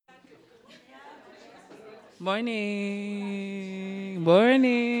Morning.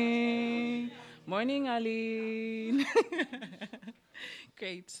 Morning. Morning, Aline.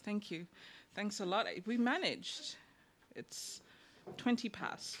 Great. Thank you. Thanks a lot. We managed. It's 20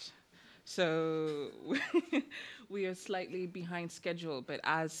 past. So we are slightly behind schedule, but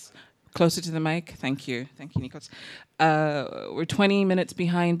as closer to the mic, thank you. Thank you, Nikos. We're 20 minutes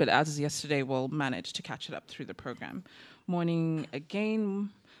behind, but as yesterday, we'll manage to catch it up through the program. Morning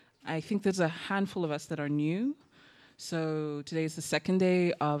again. I think there's a handful of us that are new. So today is the second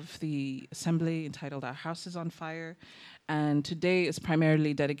day of the assembly entitled Our House is on Fire. And today is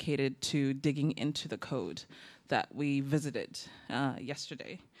primarily dedicated to digging into the code that we visited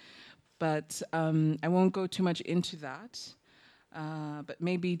yesterday. But I won't go too much into that. But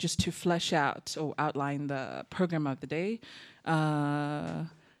maybe just to flesh out or outline the program of the day,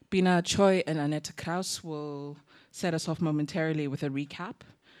 Binna Choi and Annette Krauss will set us off momentarily with a recap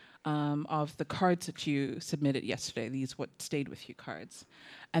of the cards that you submitted yesterday, these what stayed with you cards.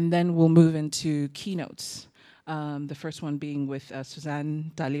 And then we'll move into keynotes. The first one being with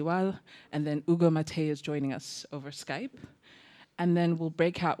Suzanne Daliwal, and then Ugo Matei is joining us over Skype. And then we'll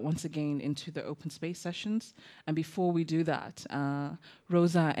break out once again into the open space sessions. And before we do that,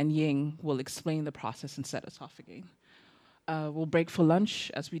 Rosa and Ying will explain the process and set us off again. We'll break for lunch,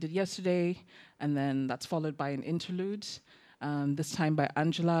 as we did yesterday, and then that's followed by an interlude. This time by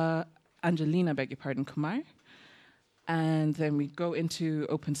Angelina, Kumar. And then we go into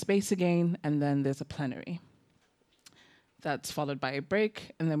open space again, and then there's a plenary. That's followed by a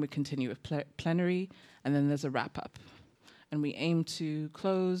break, and then we continue with plenary, and then there's a wrap-up. And we aim to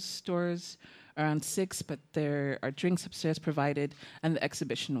close doors around 6, but there are drinks upstairs provided, and the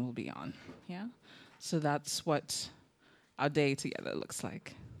exhibition will be on. Yeah, so that's what our day together looks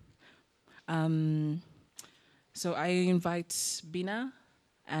like. So I invite Binna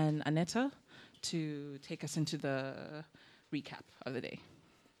and Annette to take us into the recap of the day.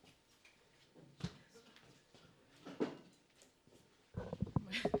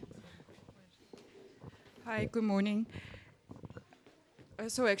 Hi, good morning.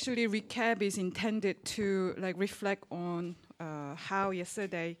 So actually, recap is intended to reflect on how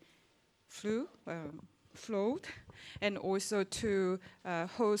yesterday flowed, and also to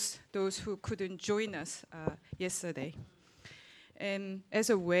host those who couldn't join us yesterday. And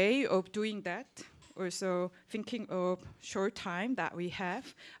as a way of doing that, also thinking of short time that we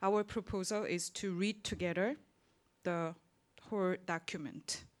have, our proposal is to read together the whole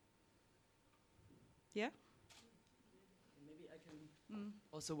document. Yeah?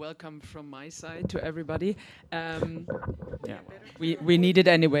 Also welcome from my side to everybody. We need it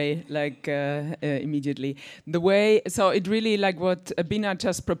anyway, immediately. So it really, like what Binna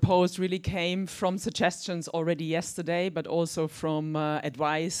just proposed, really came from suggestions already yesterday, but also from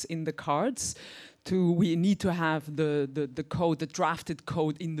advice in the cards. We need to have the code, the drafted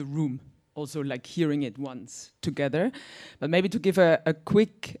code in the room, also like hearing it once together. But maybe to give a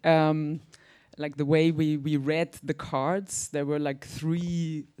quick the way we read the cards, there were like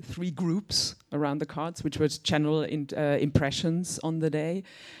three groups around the cards, which was general impressions on the day,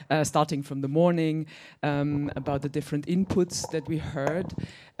 starting from the morning, about the different inputs that we heard,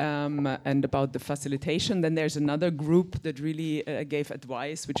 and about the facilitation. Then there's another group that really gave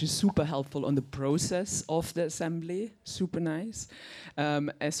advice, which is super helpful on the process of the assembly, super nice,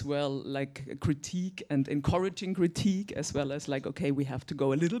 as well like critique and encouraging critique, as well as like, okay, we have to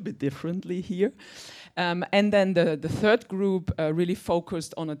go a little bit differently here. And then the third group really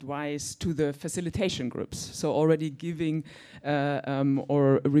focused on advice to the facilitation groups. So already giving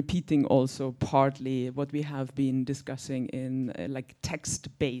or repeating also partly what we have been discussing in like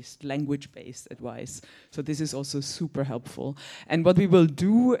text-based, language-based advice. So this is also super helpful. And what we will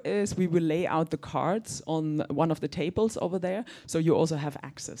do is we will lay out the cards on one of the tables over there, so you also have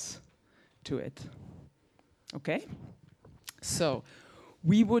access to it. Okay? So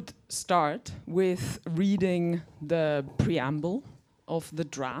we would start with reading the preamble of the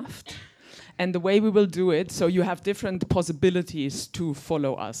draft. And the way we will do it, so you have different possibilities to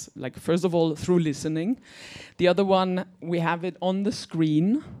follow us. Like, first of all, through listening. The other one, we have it on the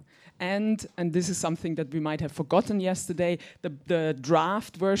screen. And this is something that we might have forgotten yesterday, the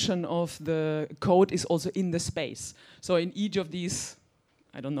draft version of the code is also in the space. So in each of these,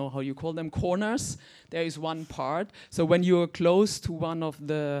 I don't know how you call them, corners, there is one part. So when you are close to one of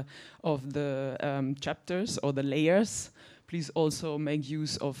the chapters or the layers, please also make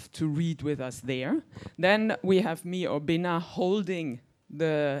use of to read with us there. Then we have me or Binna holding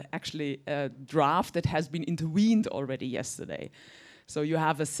the draft that has been intervened already yesterday. So you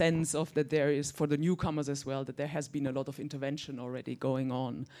have a sense of that there is, for the newcomers as well, that there has been a lot of intervention already going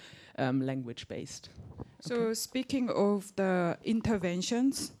on, language-based. So speaking of the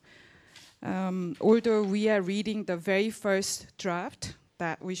interventions, although we are reading the very first draft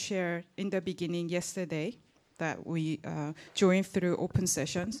that we shared in the beginning yesterday, that we joined through open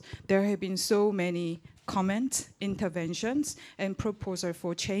sessions, there have been so many comments, interventions, and proposals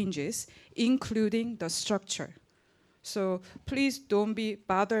for changes, including the structure. So please don't be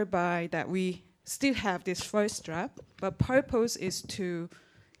bothered by that we still have this first draft, but purpose is to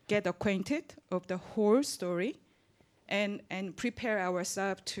get acquainted of the whole story and prepare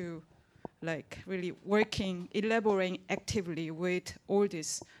ourselves to really elaborating actively with all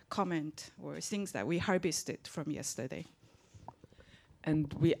these comments or things that we harvested from yesterday.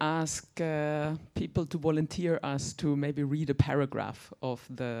 And we ask people to volunteer us to maybe read a paragraph of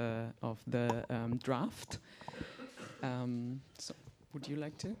the draft. So, would you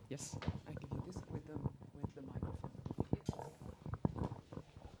like to? Yes, I give you this with the microphone.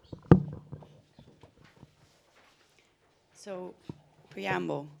 So,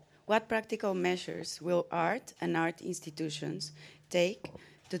 preamble. What practical measures will art and art institutions take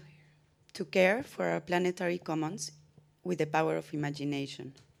to care for our planetary commons with the power of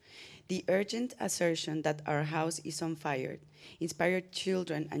imagination? The urgent assertion that our house is on fire inspired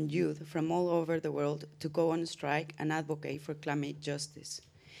children and youth from all over the world to go on strike and advocate for climate justice.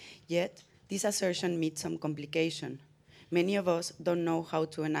 Yet, this assertion meets some complication. Many of us don't know how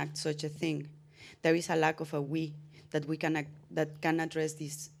to enact such a thing. There is a lack of a we that can address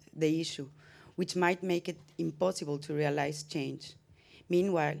the issue, which might make it impossible to realize change.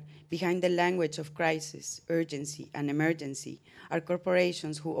 Meanwhile, behind the language of crisis, urgency, and emergency are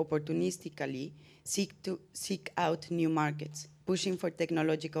corporations who opportunistically seek out new markets, pushing for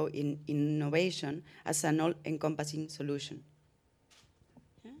technological innovation as an all-encompassing solution.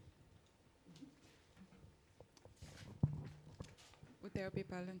 Yeah? Would there be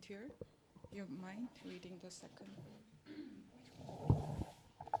volunteer? You mind reading the second?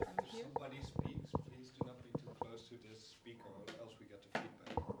 If somebody speaks, please do not be too close to the speaker, or else we get the feedback.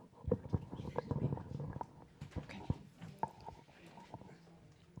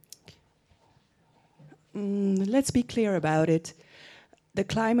 Let's be clear about it. The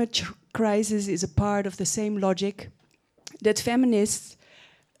climate crisis is a part of the same logic that feminists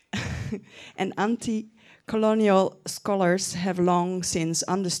and anti-colonial scholars have long since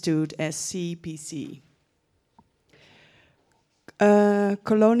understood as CPC.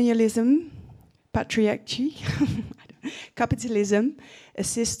 Colonialism, patriarchy, capitalism, a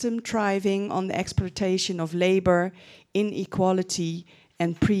system thriving on the exploitation of labor, inequality,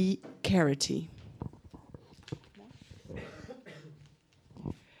 and precarity.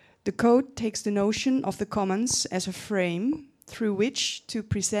 The code takes the notion of the commons as a frame through which to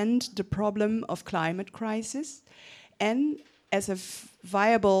present the problem of climate crisis and as a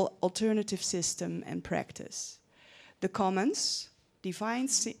viable alternative system and practice. The commons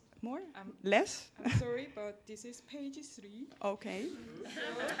defines more? Less? I'm sorry, but this is page 3. Okay.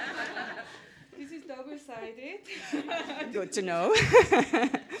 This is double-sided. Good to know.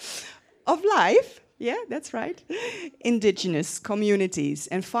 Of life, yeah, that's right. Indigenous communities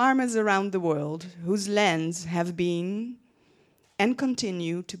and farmers around the world whose lands have been and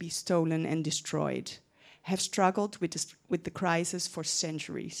continue to be stolen and destroyed have struggled with the crisis for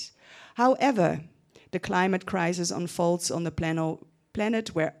centuries. However, the climate crisis unfolds on the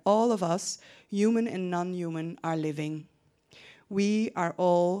planet where all of us, human and non-human, are living. We are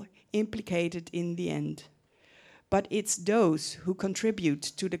all implicated in the end. But it's those who contribute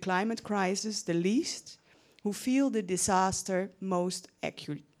to the climate crisis the least who feel the disaster most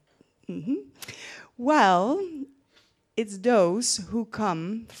acutely. Well, it's those who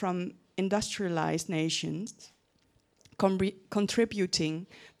come from industrialized nations contributing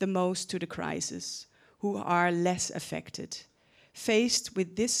the most to the crisis, who are less affected. Faced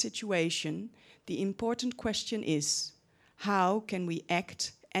with this situation, the important question is, how can we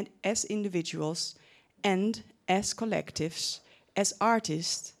act and as individuals and as collectives, as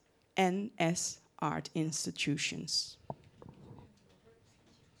artists and as art institutions?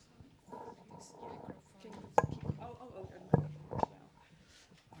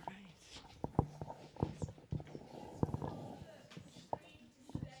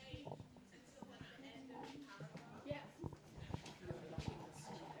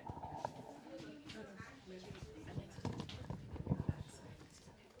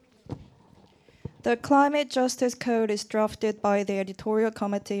 The Climate Justice Code is drafted by the editorial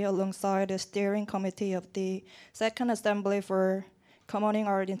committee alongside the steering committee of the Second Assembly for Commoning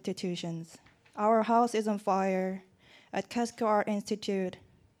Art Institutions. Our house is on fire at Casco Art Institute.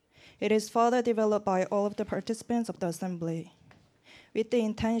 It is further developed by all of the participants of the assembly. with the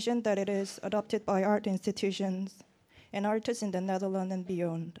intention that it is adopted by art institutions and artists in the Netherlands and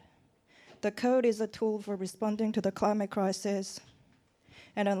beyond. The code is a tool for responding to the climate crisis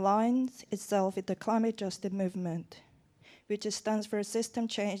and aligns itself with the climate justice movement, which stands for system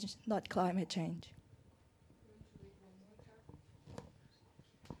change, not climate change.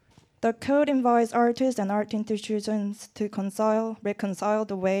 The code invites artists and art institutions to reconcile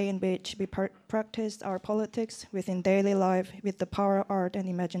the way in which we practice our politics within daily life with the power of art and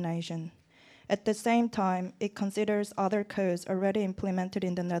imagination. At the same time, it considers other codes already implemented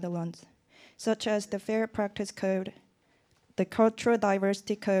in the Netherlands, such as the Fair Practice Code, the Cultural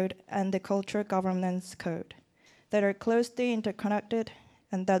Diversity Code, and the Cultural Governance Code, that are closely interconnected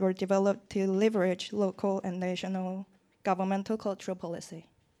and that were developed to leverage local and national governmental cultural policy.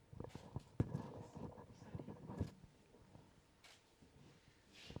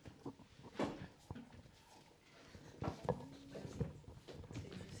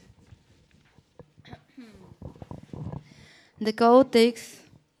 The code takes.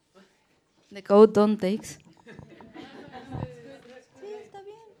 The code don't takes. Can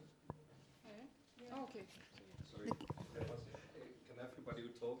everybody who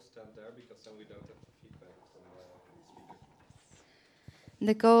talks stand there, because then we don't have the feedback from the speakers.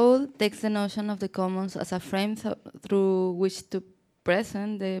 The code takes the notion of the commons as a frame through which to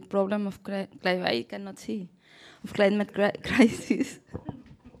present the problem of I cannot see, of climate crisis,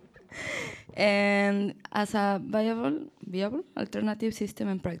 and as a viable alternative system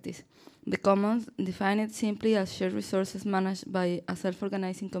and practice. The commons, defined simply as shared resources managed by a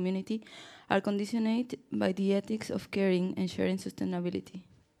self-organizing community, are conditioned by the ethics of caring and sharing sustainability.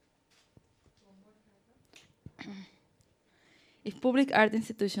 If public art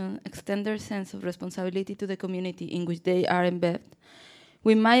institutions extend their sense of responsibility to the community in which they are embedded,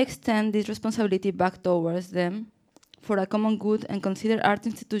 we might extend this responsibility back towards them for a common good and consider art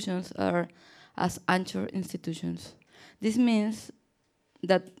institutions as anchor institutions. This means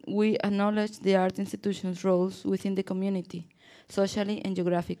that we acknowledge the art institutions' roles within the community, socially and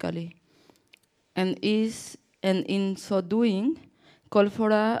geographically, and in so doing, call for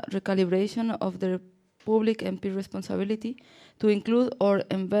a recalibration of their public and peer responsibility to include or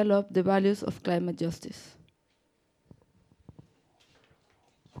envelop the values of climate justice.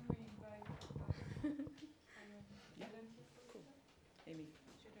 Amy.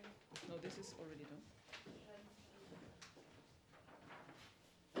 No, this is already done.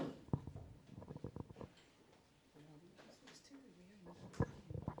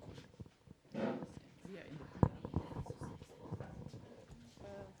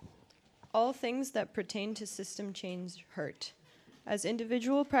 All things that pertain to system change hurt. As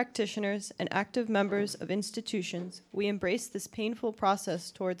individual practitioners and active members of institutions, we embrace this painful process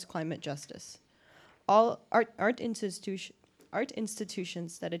towards climate justice. All art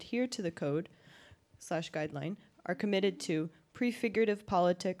institutions that adhere to the code/guideline are committed to prefigurative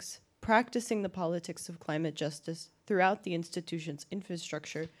politics, practicing the politics of climate justice throughout the institution's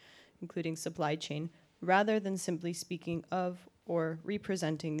infrastructure, including supply chain, rather than simply speaking of or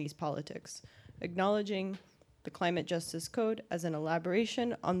representing these politics, acknowledging the Climate Justice Code as an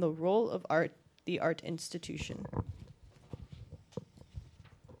elaboration on the role of art, the art institution.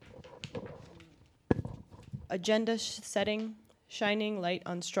 Agenda setting, shining light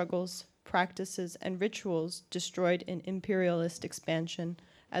on struggles, practices, and rituals destroyed in imperialist expansion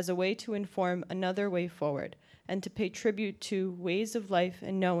as a way to inform another way forward and to pay tribute to ways of life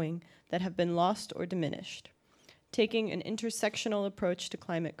and knowing that have been lost or diminished. Taking an intersectional approach to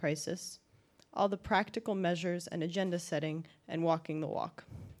climate crisis, all the practical measures and agenda setting, and walking the walk.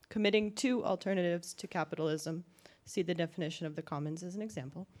 Committing to alternatives to capitalism, see the definition of the commons as an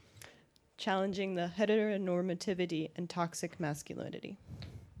example. Challenging the heteronormativity and toxic masculinity.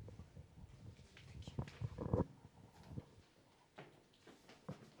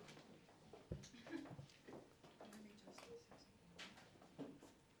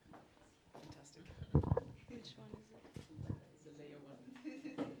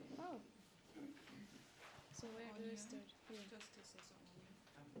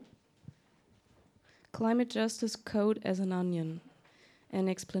 Climate Justice Code as an onion. An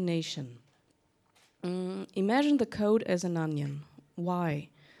explanation. Imagine the code as an onion. Why?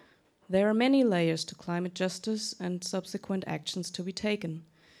 There are many layers to climate justice and subsequent actions to be taken.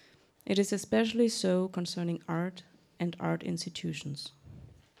 It is especially so concerning art and art institutions.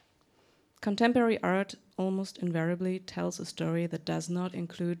 Contemporary art almost invariably tells a story that does not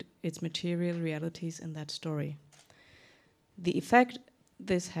include its material realities in that story. The effect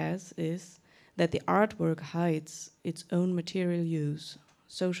this has is that the artwork hides its own material use,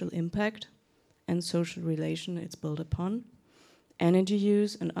 social impact, and social relation it's built upon, energy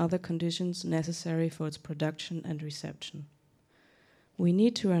use, and other conditions necessary for its production and reception. We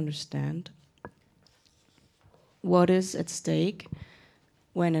need to understand what is at stake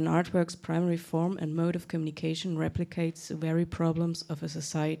when an artwork's primary form and mode of communication replicates the very problems of a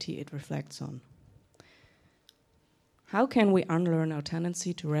society it reflects on. How can we unlearn our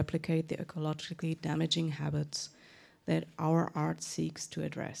tendency to replicate the ecologically damaging habits that our art seeks to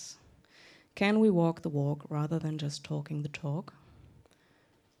address? Can we walk the walk rather than just talking the talk?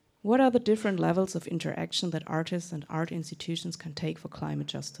 What are the different levels of interaction that artists and art institutions can take for climate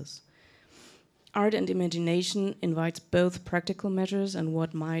justice? Art and imagination invites both practical measures and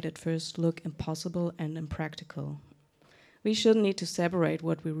what might at first look impossible and impractical. We shouldn't need to separate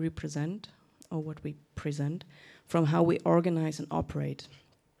what we represent or what we present from how we organize and operate.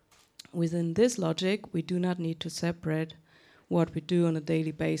 Within this logic, we do not need to separate what we do on a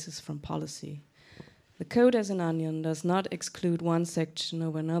daily basis from policy. The code as an onion does not exclude one section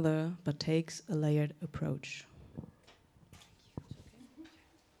over another, but takes a layered approach.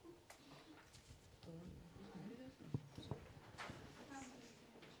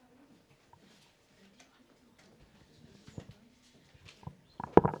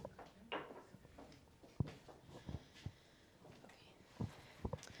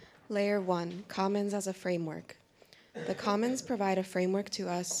 Layer 1, Commons as a framework. The Commons provide a framework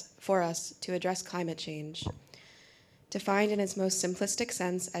for us to address climate change. Defined in its most simplistic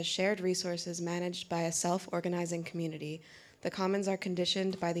sense as shared resources managed by a self-organizing community, the Commons are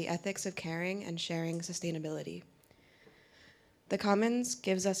conditioned by the ethics of caring and sharing sustainability. The Commons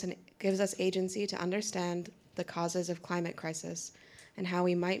gives us agency to understand the causes of climate crisis and how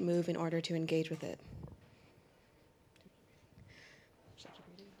we might move in order to engage with it.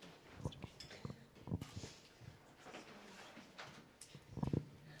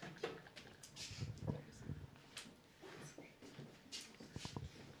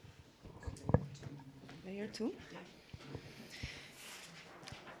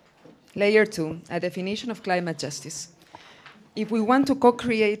 Layer 2, a definition of climate justice. If we want to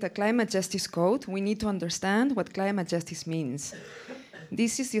co-create a climate justice code, we need to understand what climate justice means.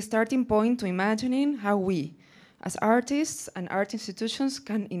 This is the starting point to imagining how we, as artists and art institutions,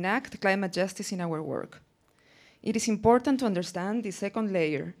 can enact climate justice in our work. It is important to understand the second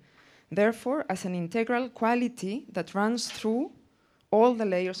layer, therefore, as an integral quality that runs through all the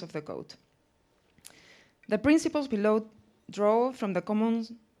layers of the code. The principles below draw from the common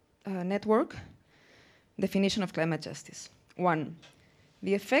network definition of climate justice. 1.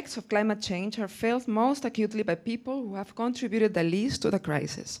 The effects of climate change are felt most acutely by people who have contributed the least to the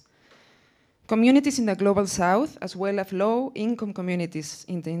crisis. Communities in the global south, as well as low-income communities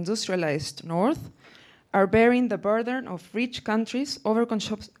in the industrialized north, are bearing the burden of rich countries'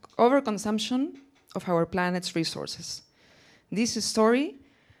 overconsumption of our planet's resources. This story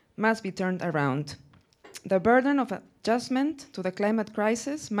must be turned around. The burden of adjustment to the climate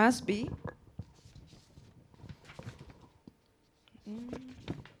crisis must be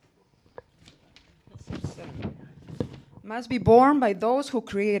borne by those who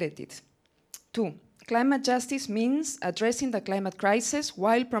created it. 2. Climate justice means addressing the climate crisis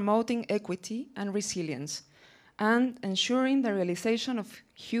while promoting equity and resilience and ensuring the realization of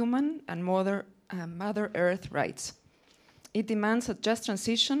human and Mother Earth rights. It demands a just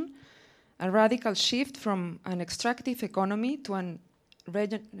transition, a radical shift from an extractive economy to an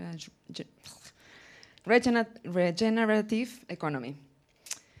regenerative economy.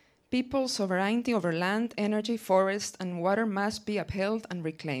 People's sovereignty over land, energy, forest, and water must be upheld and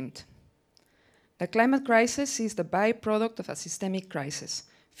reclaimed. The climate crisis is the byproduct of a systemic crisis,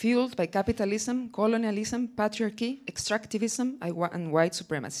 fueled by capitalism, colonialism, patriarchy, extractivism, and white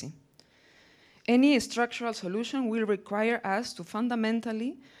supremacy. Any structural solution will require us to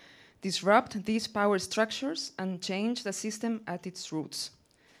fundamentally disrupt these power structures and change the system at its roots.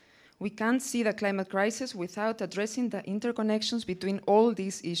 We can't see the climate crisis without addressing the interconnections between all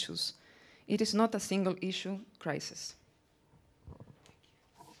these issues. It is not a single issue crisis.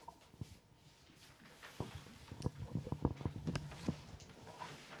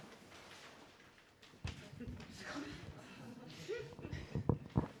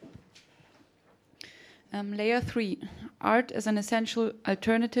 Layer 3, art as an essential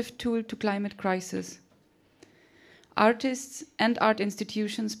alternative tool to climate crisis. Artists and art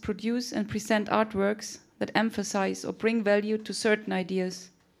institutions produce and present artworks that emphasize or bring value to certain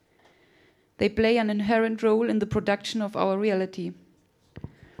ideas. They play an inherent role in the production of our reality.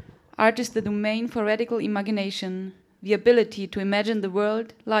 Art is the domain for radical imagination, the ability to imagine the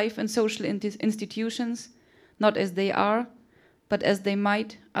world, life, and social institutions, not as they are, but as they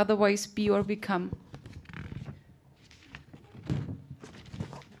might otherwise be or become.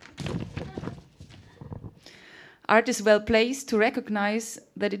 art is well placed to recognize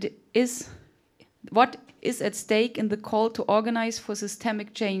that it is what is at stake in the call to organize for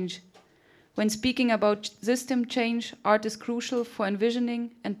systemic change. When speaking about system change, art is crucial for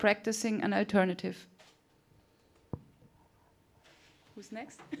envisioning and practicing an alternative. Who's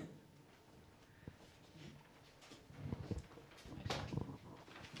next?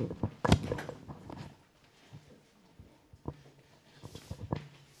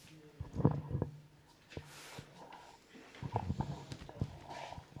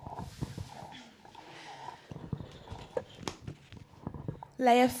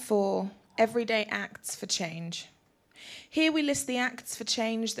 Layer 4, Everyday Acts for Change. Here we list the acts for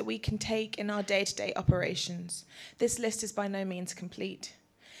change that we can take in our day-to-day operations. This list is by no means complete.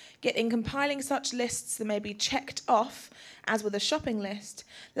 Yet in compiling such lists that may be checked off, as with a shopping list,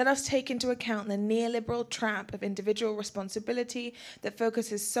 let us take into account the neoliberal trap of individual responsibility that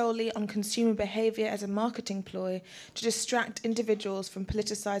focuses solely on consumer behavior as a marketing ploy to distract individuals from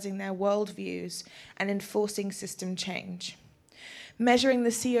politicizing their worldviews and enforcing system change. Measuring the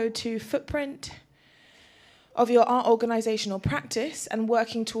CO2 footprint of your art organizational practice and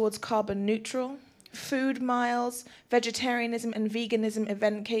working towards carbon neutral, food miles, vegetarianism and veganism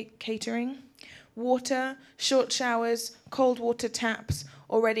event catering, water, short showers, cold water taps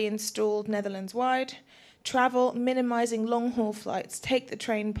already installed Netherlands-wide, travel, minimizing long-haul flights, take the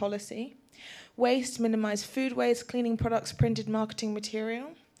train policy, waste, minimize food waste, cleaning products, printed marketing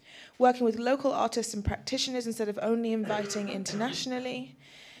material, working with local artists and practitioners instead of only inviting internationally,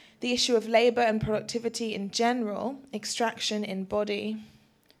 the issue of labor and productivity in general, extraction in body.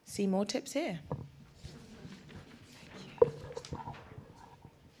 See more tips here.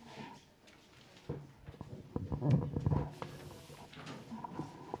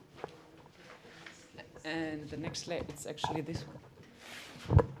 And the next layer, it's actually this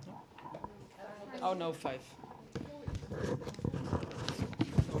one. Oh no, 5.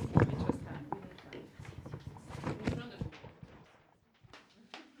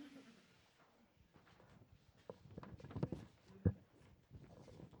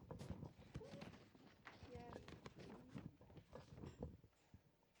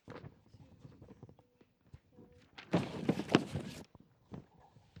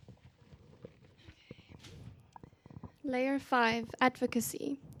 Layer 5,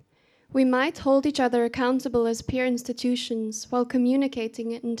 advocacy. We might hold each other accountable as peer institutions while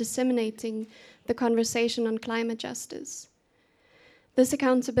communicating and disseminating the conversation on climate justice. This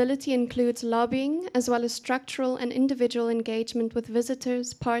accountability includes lobbying as well as structural and individual engagement with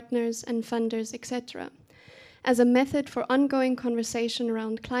visitors, partners, and funders, etc., as a method for ongoing conversation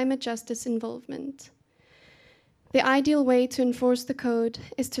around climate justice involvement. The ideal way to enforce the code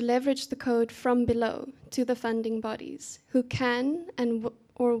is to leverage the code from below to the funding bodies, who can and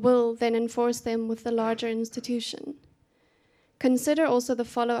or will then enforce them with the larger institution. Consider also the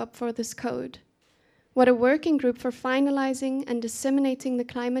follow-up for this code, what a working group for finalizing and disseminating the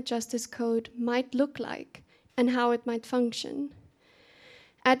climate justice code might look like and how it might function.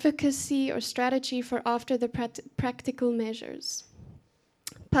 Advocacy or strategy for after the practical measures.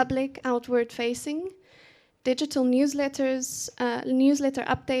 Public outward facing, digital newsletters, newsletter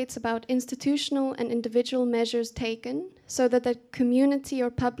updates about institutional and individual measures taken so that the community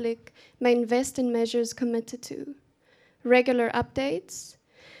or public may invest in measures committed to. Regular updates,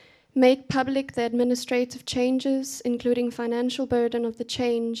 make public the administrative changes, including financial burden of the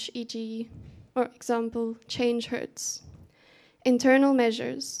change, e.g., or example, change hurts. Internal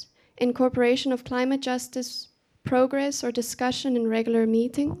measures, incorporation of climate justice progress or discussion in regular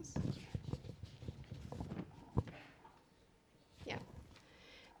meetings.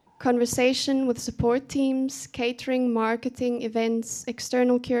 Conversation with support teams, catering, marketing, events,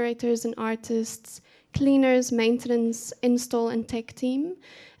 external curators and artists, cleaners, maintenance, install and tech team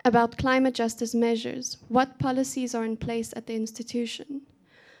about climate justice measures, what policies are in place at the institution,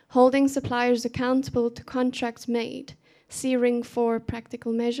 holding suppliers accountable to contracts made, see Ring 4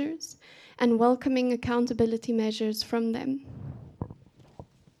 practical measures, and welcoming accountability measures from them.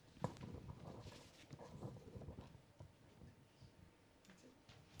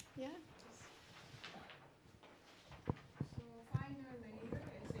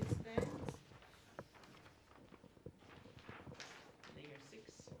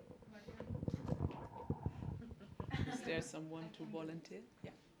 Is there someone to volunteer?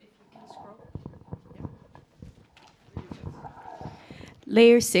 Yeah. If you can scroll.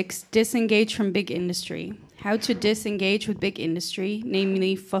 Layer 6, disengage from big industry. How to disengage with big industry,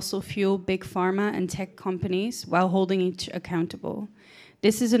 namely fossil fuel, big pharma, and tech companies, while holding each accountable.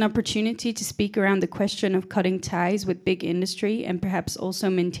 This is an opportunity to speak around the question of cutting ties with big industry and perhaps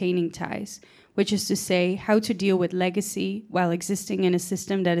also maintaining ties, which is to say, how to deal with legacy while existing in a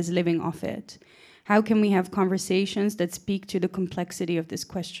system that is living off it. How can we have conversations that speak to the complexity of this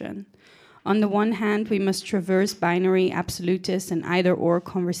question? On the one hand, we must traverse binary, absolutist, and either-or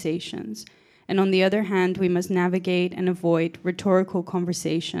conversations. And on the other hand, we must navigate and avoid rhetorical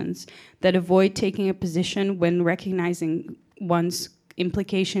conversations that avoid taking a position when recognizing one's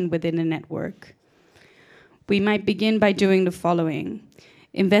implication within a network. We might begin by doing the following: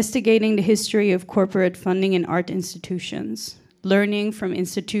 investigating the history of corporate funding in art institutions, learning from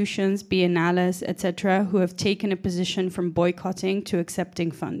institutions, biennales, etc., who have taken a position from boycotting to accepting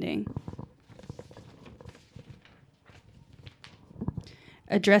funding.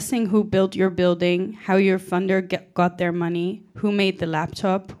 Addressing who built your building, how your funder got their money, who made the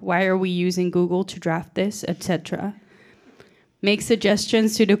laptop, why are we using Google to draft this, etc. Make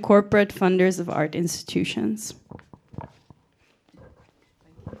suggestions to the corporate funders of art institutions.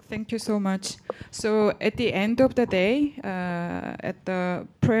 Thank you so much. So at the end of the day, at the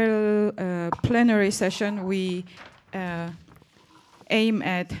plenary session, we aim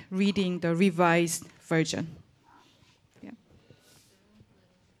at reading the revised version. Yeah.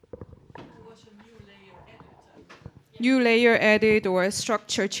 New layer added or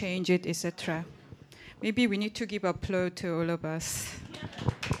structure change it, etc. Maybe we need to give applause to all of us.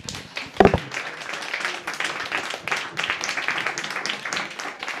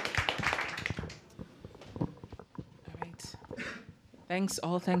 Thanks,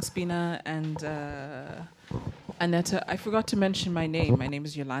 all. Thanks, Binna and Annette. I forgot to mention my name. My name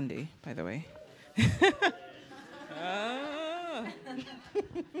is Yolande, by the way.